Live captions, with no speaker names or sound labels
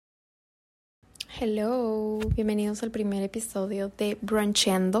Hello, bienvenidos al primer episodio de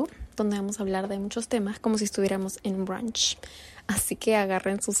Bruncheando, donde vamos a hablar de muchos temas como si estuviéramos en un brunch. Así que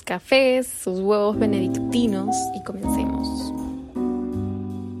agarren sus cafés, sus huevos benedictinos y comencemos.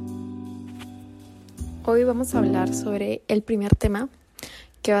 Hoy vamos a hablar sobre el primer tema,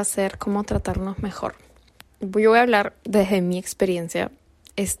 que va a ser cómo tratarnos mejor. Yo voy a hablar desde mi experiencia.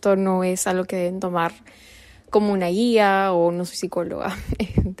 Esto no es algo que deben tomar como una guía o no soy psicóloga,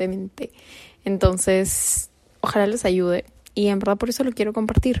 evidentemente. Entonces, ojalá les ayude y en verdad por eso lo quiero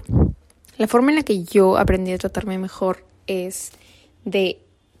compartir. La forma en la que yo aprendí a tratarme mejor es de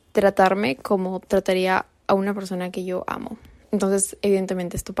tratarme como trataría a una persona que yo amo. Entonces,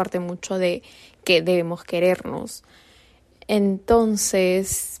 evidentemente, esto parte mucho de que debemos querernos.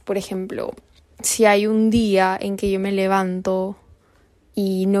 Entonces, por ejemplo, si hay un día en que yo me levanto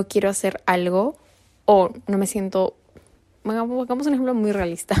y no quiero hacer algo o no me siento... Hagamos un ejemplo muy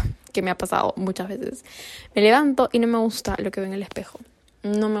realista que me ha pasado muchas veces. Me levanto y no me gusta lo que veo en el espejo.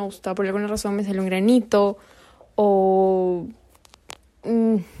 No me gusta, por alguna razón me sale un granito o...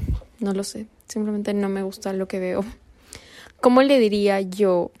 no lo sé, simplemente no me gusta lo que veo. ¿Cómo le diría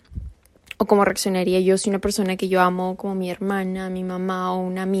yo o cómo reaccionaría yo si una persona que yo amo, como mi hermana, mi mamá o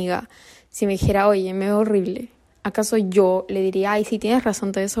una amiga, si me dijera, oye, me veo horrible? ¿Acaso yo le diría, ay, sí, tienes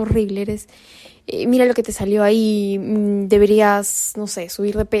razón, te ves horrible, mira lo que te salió ahí, deberías, no sé,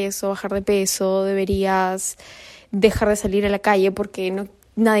 subir de peso, bajar de peso, deberías dejar de salir a la calle porque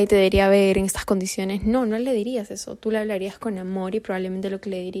nadie te debería ver en estas condiciones? No le dirías eso, tú le hablarías con amor y probablemente lo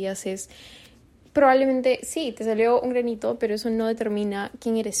que le dirías es, probablemente sí, te salió un granito, pero eso no determina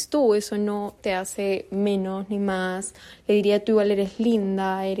quién eres tú, eso no te hace menos ni más. Le diría, tú igual eres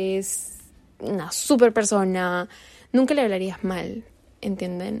linda, eres una super persona, nunca le hablarías mal,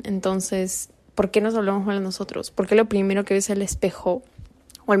 ¿entienden? Entonces, ¿por qué nos hablamos mal a nosotros? ¿Por qué lo primero que ves al espejo,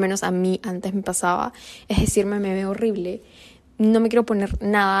 o al menos a mí antes me pasaba, es decirme me veo horrible? No me quiero poner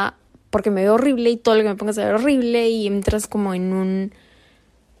nada porque me veo horrible y todo lo que me ponga se ve horrible y entras como en un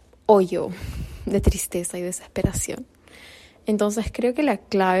hoyo de tristeza y desesperación. Entonces creo que la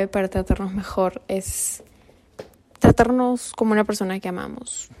clave para tratarnos mejor es tratarnos como una persona que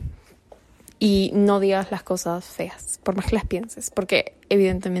amamos. Y no digas las cosas feas, por más que las pienses, porque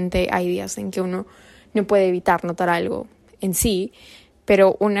evidentemente hay días en que uno no puede evitar notar algo en sí,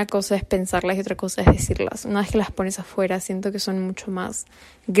 pero una cosa es pensarlas y otra cosa es decirlas. Una vez que las pones afuera, siento que son mucho más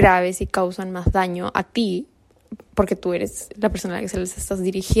graves y causan más daño a ti, porque tú eres la persona a la que se les estás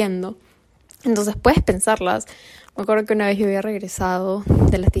dirigiendo. Entonces puedes pensarlas. Me acuerdo que una vez yo había regresado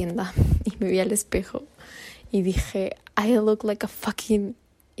de la tienda y me vi al espejo y dije, I look like a fucking...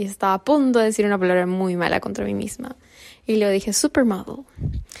 Y estaba a punto de decir una palabra muy mala contra mí misma. Y le dije, supermodel.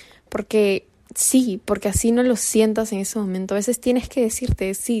 Porque así no lo sientas en ese momento. A veces tienes que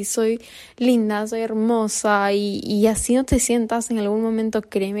decirte, sí, soy linda, soy hermosa. Y así no te sientas en algún momento,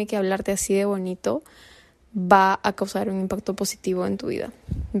 créeme que hablarte así de bonito va a causar un impacto positivo en tu vida.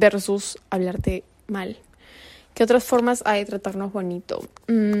 Versus hablarte mal. ¿Qué otras formas hay de tratarnos bonito?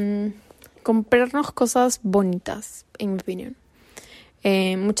 Comprarnos cosas bonitas, en mi opinión.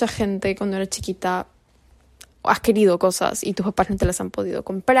 Mucha gente cuando era chiquita has querido cosas y tus papás no te las han podido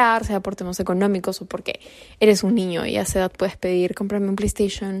comprar, sea por temas económicos o porque eres un niño y a esa edad puedes pedir, cómprame un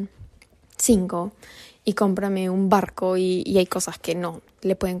PlayStation 5 y cómprame un barco y hay cosas que no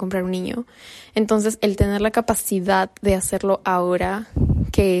le pueden comprar a un niño. Entonces el tener la capacidad de hacerlo ahora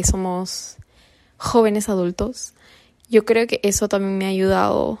que somos jóvenes adultos, yo creo que eso también me ha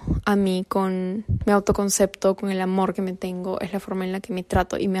ayudado a mí con mi autoconcepto, con el amor que me tengo. Es la forma en la que me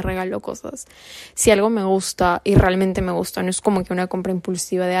trato y me regalo cosas. Si algo me gusta y realmente me gusta, no es como que una compra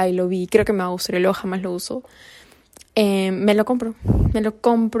impulsiva de ay, lo vi, creo que me va a gustar y luego jamás lo uso. Me lo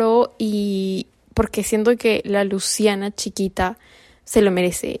compro y porque siento que la Luciana chiquita se lo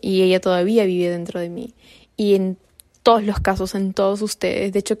merece y ella todavía vive dentro de mí. Y en todos los casos, en todos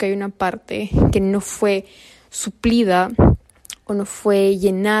ustedes, de hecho que hay una parte que no fue suplida o no fue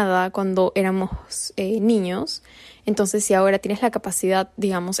llenada cuando éramos niños. Entonces, si ahora tienes la capacidad,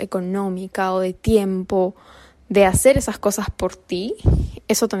 digamos, económica o de tiempo de hacer esas cosas por ti,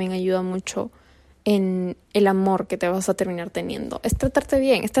 eso también ayuda mucho en el amor que te vas a terminar teniendo. Es tratarte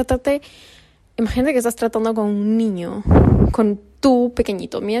bien, imagínate que estás tratando con un niño, con tú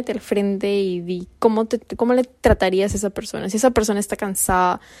pequeñito, mírate al frente y di cómo le tratarías a esa persona. Si esa persona está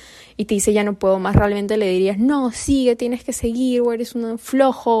cansada y te dice ya no puedo más, realmente le dirías no, sigue, tienes que seguir, o eres un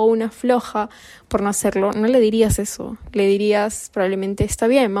flojo o una floja por no hacerlo. No le dirías eso, le dirías probablemente está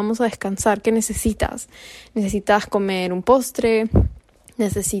bien, vamos a descansar, ¿qué necesitas? ¿Necesitas comer un postre?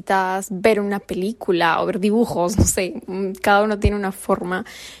 necesitas ver una película o ver dibujos, no sé, cada uno tiene una forma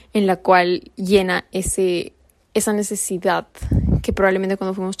en la cual llena esa necesidad que probablemente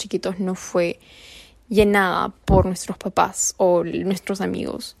cuando fuimos chiquitos no fue llenada por nuestros papás o nuestros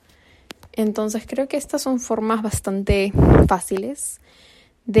amigos. Entonces creo que estas son formas bastante fáciles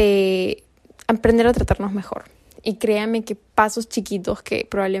de aprender a tratarnos mejor. Y créanme que pasos chiquitos que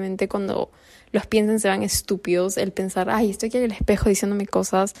probablemente cuando los piensen se van estúpidos, el pensar, ay, estoy aquí en el espejo diciéndome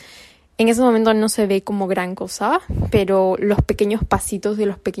cosas, en ese momento no se ve como gran cosa, pero los pequeños pasitos y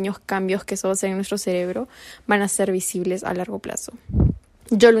los pequeños cambios que eso va a hacer en nuestro cerebro van a ser visibles a largo plazo.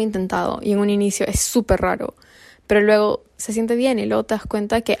 Yo lo he intentado y en un inicio es súper raro, pero luego se siente bien y luego te das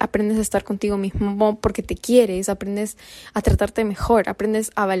cuenta que aprendes a estar contigo mismo porque te quieres, aprendes a tratarte mejor,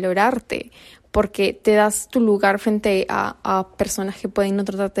 aprendes a valorarte porque te das tu lugar frente a personas que pueden no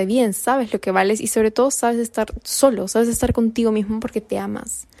tratarte bien, sabes lo que vales y sobre todo sabes estar solo, sabes estar contigo mismo porque te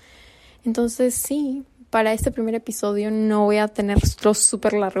amas. Entonces sí, para este primer episodio no voy a tenerlo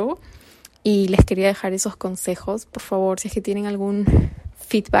súper largo y les quería dejar esos consejos. Por favor, si es que tienen algún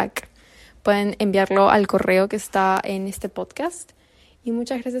feedback, pueden enviarlo al correo que está en este podcast. Y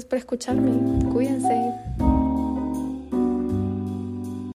muchas gracias por escucharme. Cuídense.